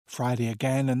Friday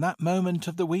again, and that moment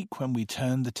of the week when we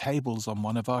turn the tables on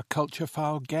one of our Culture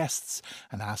File guests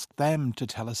and ask them to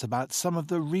tell us about some of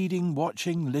the reading,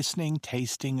 watching, listening,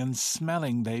 tasting and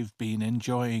smelling they've been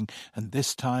enjoying. And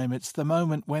this time it's the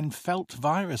moment when felt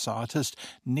virus artist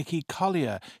Niki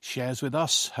Collier shares with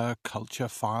us her Culture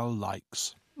File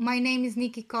likes. My name is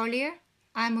Niki Collier.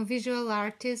 I'm a visual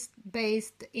artist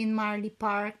based in Marley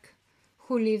Park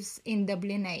who lives in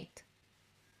Dublin 8.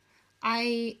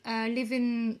 I live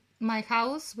in my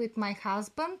house with my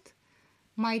husband,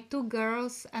 my 2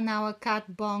 girls and our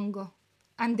cat Bongo,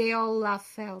 and they all love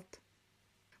felt.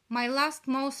 My last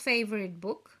most favorite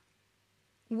book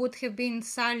would have been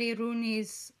Sally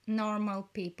Rooney's Normal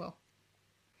People.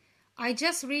 I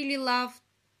just really love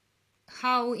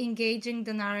how engaging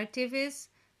the narrative is,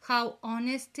 how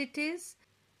honest it is.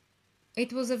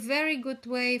 It was a very good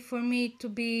way for me to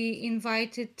be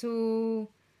invited to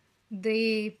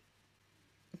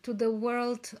the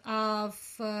world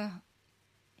of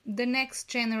the next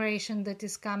generation that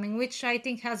is coming, which I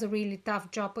think has a really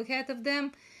tough job ahead of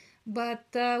them. But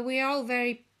we are all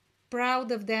very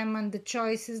proud of them and the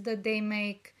choices that they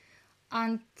make.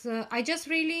 And I just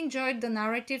really enjoyed the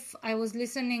narrative. I was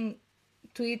listening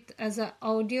to it as an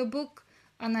audiobook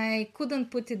and I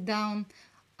couldn't put it down.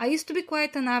 I used to be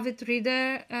quite an avid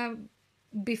reader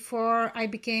before I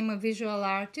became a visual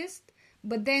artist.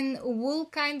 But then wool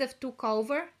kind of took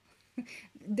over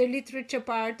the literature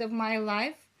part of my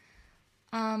life,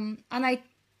 and I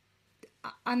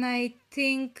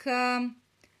think I've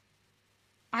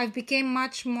become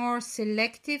much more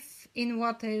selective in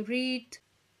what I read.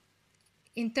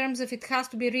 In terms of it has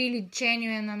to be really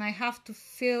genuine, and I have to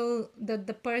feel that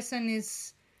the person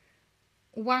is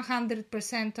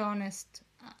 100% honest.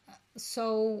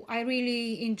 So I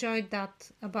really enjoyed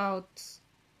that about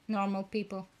Normal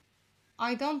People.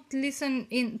 I don't listen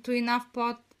to enough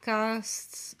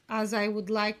podcasts as I would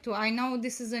like to. I know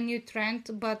this is a new trend,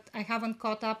 but I haven't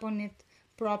caught up on it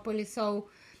properly. So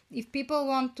if people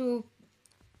want to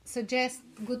suggest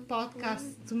good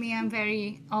podcasts to me, I'm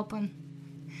very open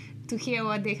to hear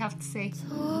what they have to say.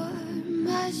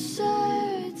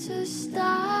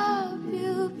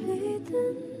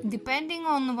 Depending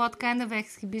on what kind of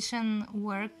exhibition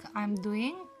work I'm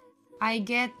doing, I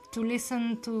get to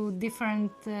listen to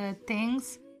different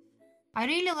things. I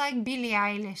really like Billie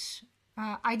Eilish.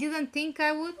 I didn't think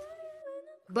I would,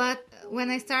 but when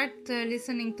I start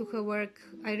listening to her work,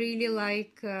 I really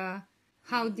like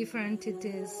how different it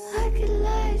is. I could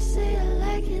lie, say I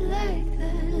like it like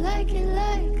that, like it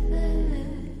like that.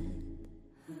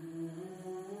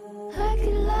 I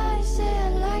could lie, say I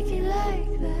like it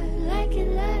like that, like it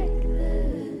like that.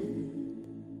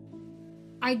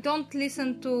 I don't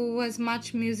listen to as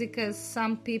much music as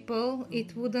some people.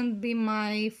 It wouldn't be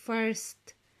my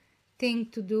first thing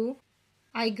to do.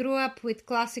 I grew up with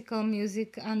classical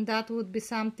music and that would be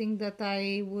something that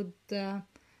I would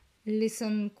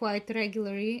listen quite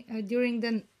regularly. During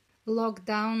the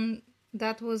lockdown,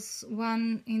 that was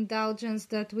one indulgence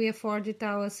that we afforded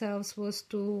ourselves, was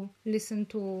to listen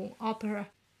to opera,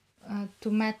 to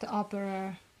Met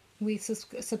Opera. We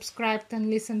subscribed and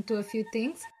listened to a few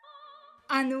things.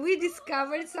 And we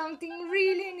discovered something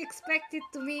really unexpected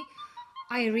to me.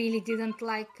 I really didn't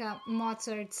like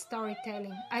Mozart's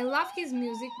storytelling. I love his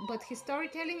music, but his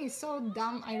storytelling is so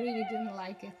dumb, I really didn't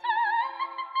like it.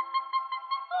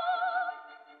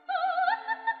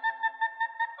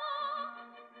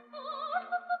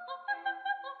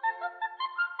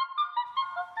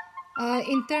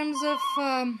 In terms of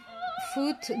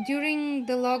food, during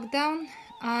the lockdown,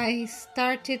 I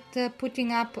started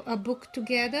putting up a book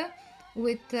together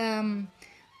with the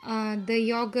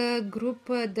yoga group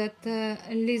that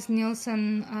Liz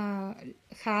Nielsen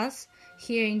has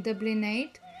here in Dublin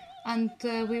 8, and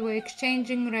we were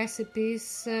exchanging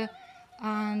recipes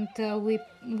and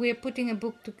we're putting a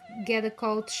book together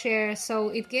called Share. So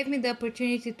it gave me the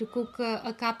opportunity to cook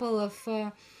a couple of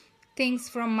things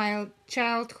from my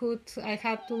childhood. I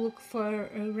had to look for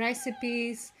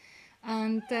recipes,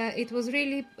 and it was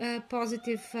really a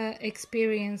positive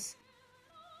experience.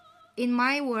 In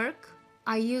my work,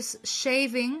 I use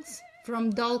shavings from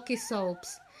Dolky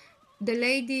soaps. The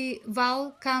lady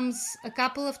Val comes a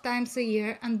couple of times a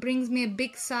year and brings me a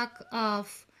big sack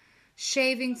of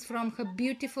shavings from her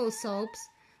beautiful soaps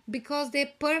because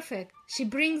they're perfect. She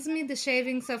brings me the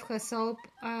shavings of her soap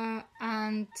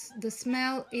and the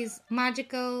smell is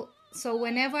magical. So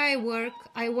whenever I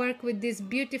work with this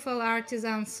beautiful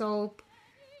artisan soap,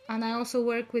 and I also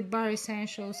work with Bar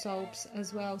Essential soaps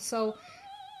as well. So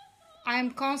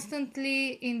I'm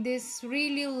constantly in this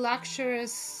really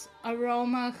luxurious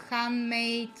aroma,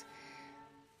 handmade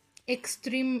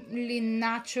extremely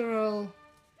naturally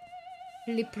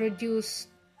produced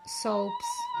soaps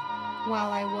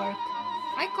while I work.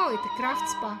 I call it a craft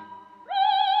spa.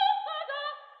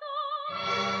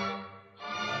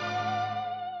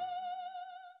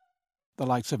 The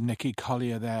likes of Niki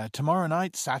Collier there. Tomorrow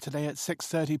night, Saturday at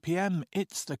 6:30 p.m,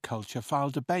 it's the Culture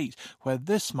File Debate, where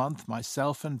this month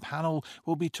myself and panel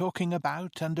will be talking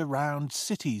about and around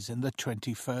cities in the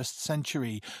 21st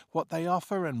century, what they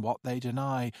offer and what they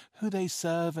deny, who they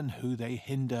serve and who they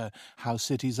hinder, how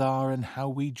cities are and how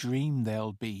we dream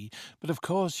they'll be. But of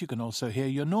course, you can also hear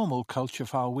your normal Culture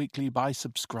File Weekly by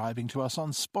subscribing to us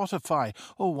on Spotify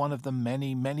or one of the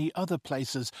many, many other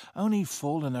places only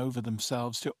fallen over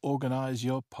themselves to organise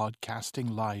your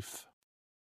podcasting life.